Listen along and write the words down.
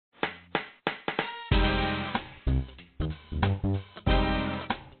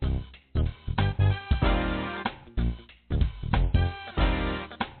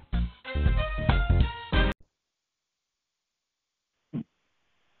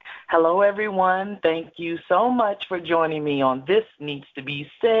Hello, everyone. Thank you so much for joining me on This Needs to Be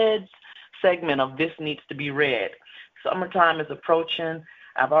Said segment of This Needs to Be Read. Summertime is approaching.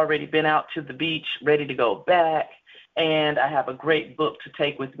 I've already been out to the beach, ready to go back, and I have a great book to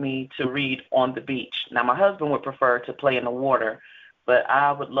take with me to read on the beach. Now, my husband would prefer to play in the water, but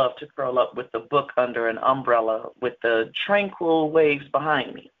I would love to curl up with the book under an umbrella with the tranquil waves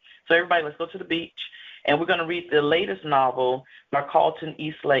behind me. So everybody, let's go to the beach. And we're going to read the latest novel by Carleton,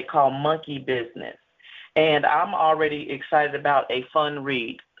 Eastlake, called Monkey Business. And I'm already excited about a fun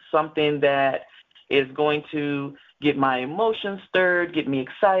read, something that is going to get my emotions stirred, get me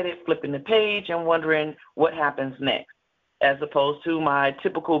excited, flipping the page and wondering what happens next, as opposed to my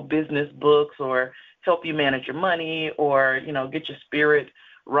typical business books or help you manage your money or, get your spirit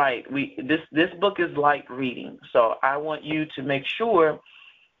right. This book is light reading. So I want you to make sure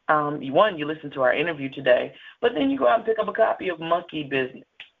you listen to our interview today, but then you go out and pick up a copy of Monkey Business.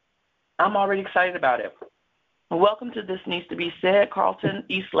 I'm already excited about it. Welcome to This Needs to Be Said, Carleton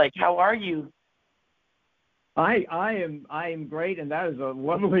Eastlake. How are you? I am great, and that is a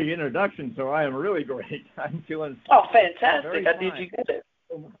lovely introduction, so I am really great. I'm feeling fantastic. Did you get it?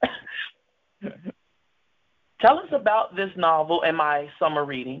 Tell us about this novel and my summer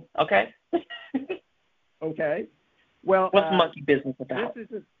reading, okay? Okay. Well, what's Monkey Business about?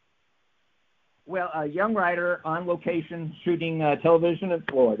 A young writer on location shooting television in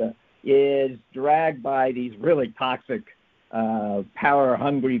Florida is dragged by these really toxic,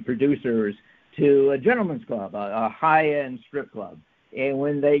 power-hungry producers to a gentleman's club, a high-end strip club. And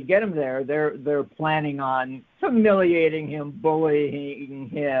when they get him there, they're planning on humiliating him, bullying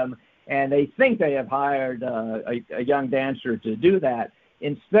him, and they think they have hired a young dancer to do that.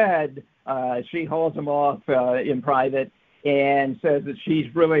 Instead, she hauls him off in private and says that she's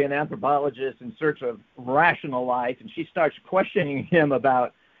really an anthropologist in search of rational life, and she starts questioning him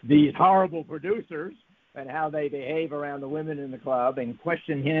about these horrible producers and how they behave around the women in the club, and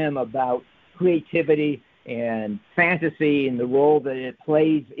question him about creativity and fantasy and the role that it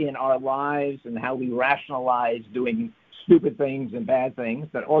plays in our lives and how we rationalize doing stupid things and bad things,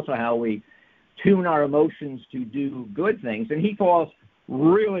 but also how we tune our emotions to do good things. And he falls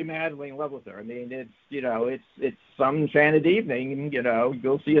really madly in love with her. I mean, it's some enchanted evening,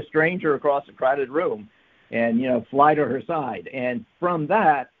 you'll see a stranger across a crowded room and, fly to her side. And from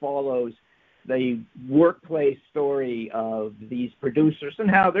that follows the workplace story of these producers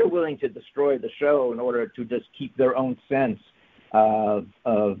and how they're willing to destroy the show in order to just keep their own sense of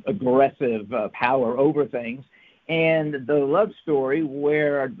aggressive power over things. And the love story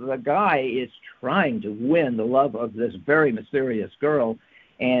where the guy is trying to win the love of this very mysterious girl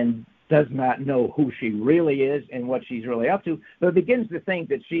and does not know who she really is and what she's really up to, but begins to think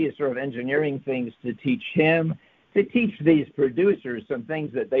that she is sort of engineering things to teach him, to teach these producers some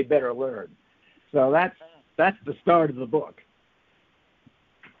things that they better learn. So that's the start of the book.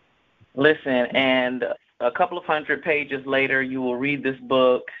 Listen, and a couple of 100 pages later, you will read this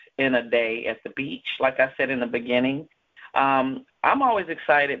book in a day at the beach, like I said in the beginning. I'm always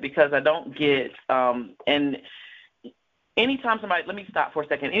excited because I don't get, and anytime somebody, let me stop for a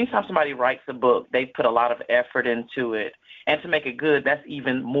second. Anytime somebody writes a book, they put a lot of effort into it. And to make it good, that's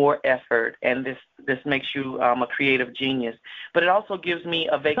even more effort. And this makes you a creative genius. But it also gives me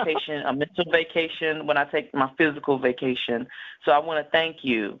a vacation, a mental vacation when I take my physical vacation. So I want to thank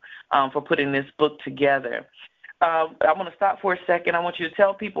you for putting this book together. I want to stop for a second. I want you to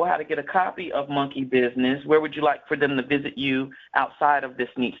tell people how to get a copy of Monkey Business. Where would you like for them to visit you outside of This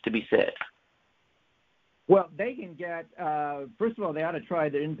Needs to Be Said? Well, they can get, first of all, they ought to try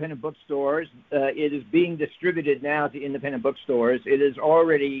the independent bookstores. It is being distributed now to independent bookstores. It is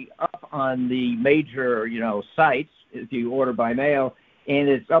already up on the major, sites if you order by mail, and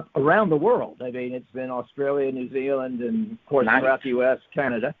it's up around the world. I mean, it's in Australia, New Zealand, and, of course, throughout the U.S.,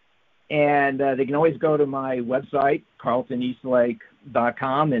 Canada. And they can always go to my website,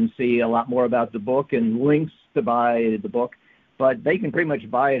 carletoneastlake.com, and see a lot more about the book and links to buy the book. But they can pretty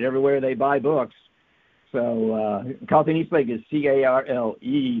much buy it everywhere they buy books. So Carleton Eastlake is Carleton,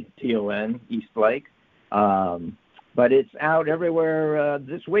 Eastlake. But it's out everywhere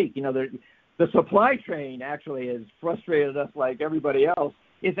this week. The supply chain actually has frustrated us like everybody else.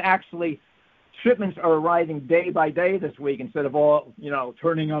 It's actually shipments are arriving day by day this week instead of all,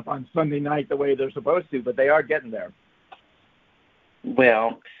 turning up on Sunday night the way they're supposed to, but they are getting there.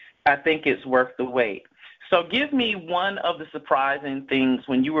 Well, I think it's worth the wait. So give me one of the surprising things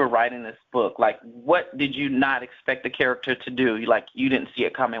when you were writing this book. Like, what did you not expect the character to do? Like, you didn't see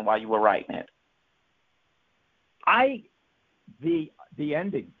it coming while you were writing it. The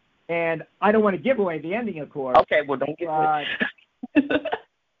ending. And I don't want to give away the ending, of course. Okay, well, don't give it.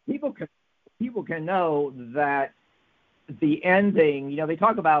 People can know that the ending, they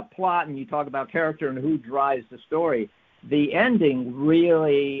talk about plot and you talk about character and who drives the story. The ending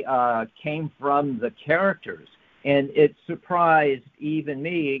really came from the characters, and it surprised even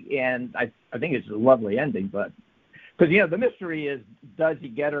me, and I think it's a lovely ending, but because, the mystery is, does he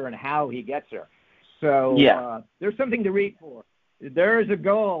get her and how he gets her? So there's something to read for. There is a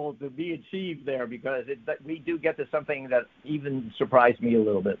goal to be achieved there, because we do get to something that even surprised me a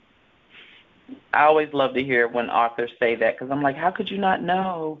little bit. I always love to hear when authors say that, because I'm like, how could you not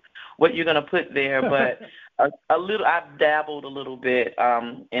know what you're going to put there? But I've dabbled a little bit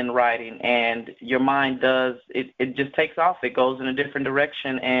in writing, and your mind does, it just takes off. It goes in a different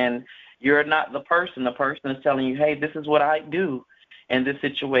direction, and you're not the person. The person is telling you, hey, this is what I do in this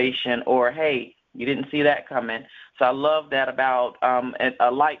situation, or, hey, you didn't see that coming. So I love that about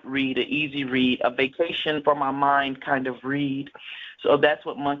a light read, an easy read, a vacation for my mind kind of read. So that's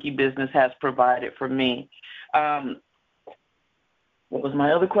what Monkey Business has provided for me. What was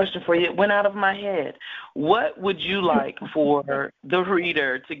my other question for you? It went out of my head. What would you like for the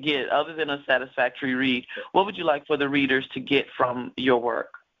reader to get, other than a satisfactory read, what would you like for the readers to get from your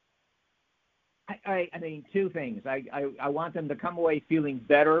work? I mean, two things. I want them to come away feeling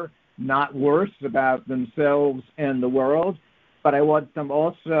better, not worse, about themselves and the world. But I want them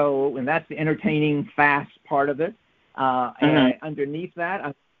also, and that's the entertaining, fast part of it. And underneath that,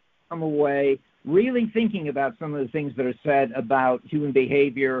 I come away really thinking about some of the things that are said about human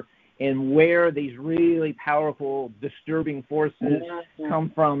behavior and where these really powerful, disturbing forces come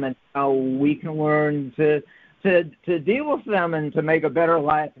from, and how we can learn to deal with them and to make a better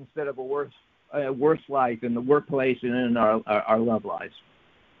life instead of a worse life in the workplace and in our love lives.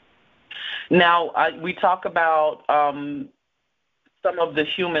 Now, we talk about some of the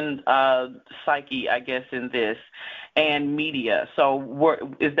human psyche, I guess, in this, and media.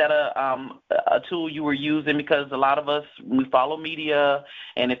 So is that a tool you were using? Because a lot of us, we follow media,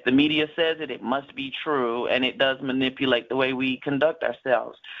 and if the media says it, it must be true, and it does manipulate the way we conduct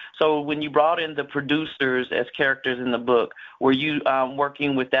ourselves. So when you brought in the producers as characters in the book, were you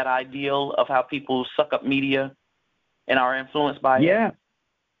working with that ideal of how people suck up media and are influenced by it?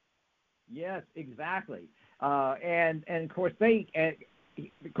 Yes, exactly. And of course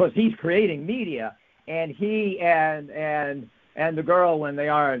because he's creating media, and he and the girl, when they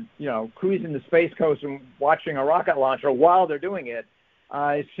are cruising the Space Coast and watching a rocket launcher while they're doing it,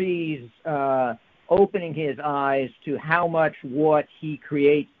 she's opening his eyes to how much what he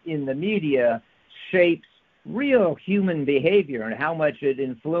creates in the media shapes real human behavior, and how much it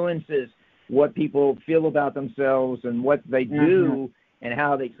influences what people feel about themselves and what they do and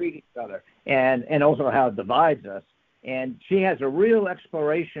how they treat each other, and also how it divides us. And she has a real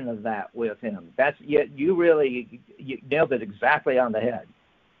exploration of that with him. You nailed it exactly on the head.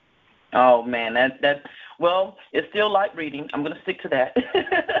 Oh man, well, it's still light reading. I'm going to stick to that.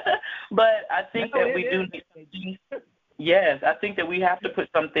 But I think that we do need. Yes, I think that we have to put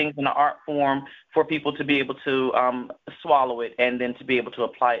some things in the art form for people to be able to swallow it and then to be able to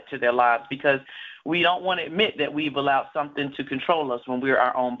apply it to their lives, because we don't want to admit that we've allowed something to control us when we're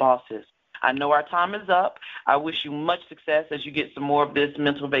our own bosses. I know our time is up. I wish you much success as you get some more of this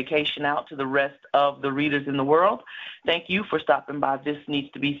mental vacation out to the rest of the readers in the world. Thank you for stopping by. This Needs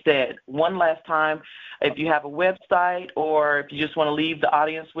to Be Said. One last time, if you have a website or if you just want to leave the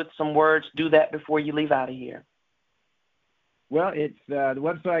audience with some words, do that before you leave out of here. Well, it's the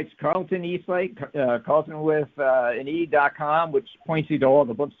website's Carleton, Eastlake, Carleton with an E.com, which points you to all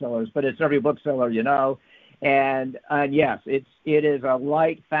the booksellers, but it's every bookseller you know. And yes, it is a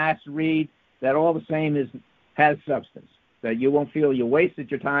light, fast read that all the same has substance. That you won't feel you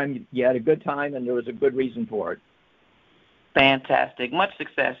wasted your time. You had a good time, and there was a good reason for it. Fantastic. Much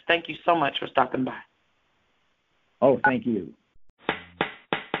success. Thank you so much for stopping by. Oh, thank you.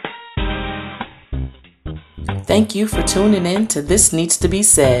 Thank you for tuning in to This Needs to Be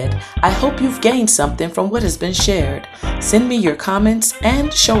Said. I hope you've gained something from what has been shared. Send me your comments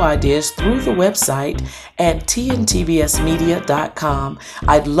and show ideas through the website at TNTBSmedia.com.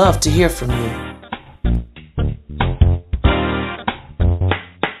 I'd love to hear from you.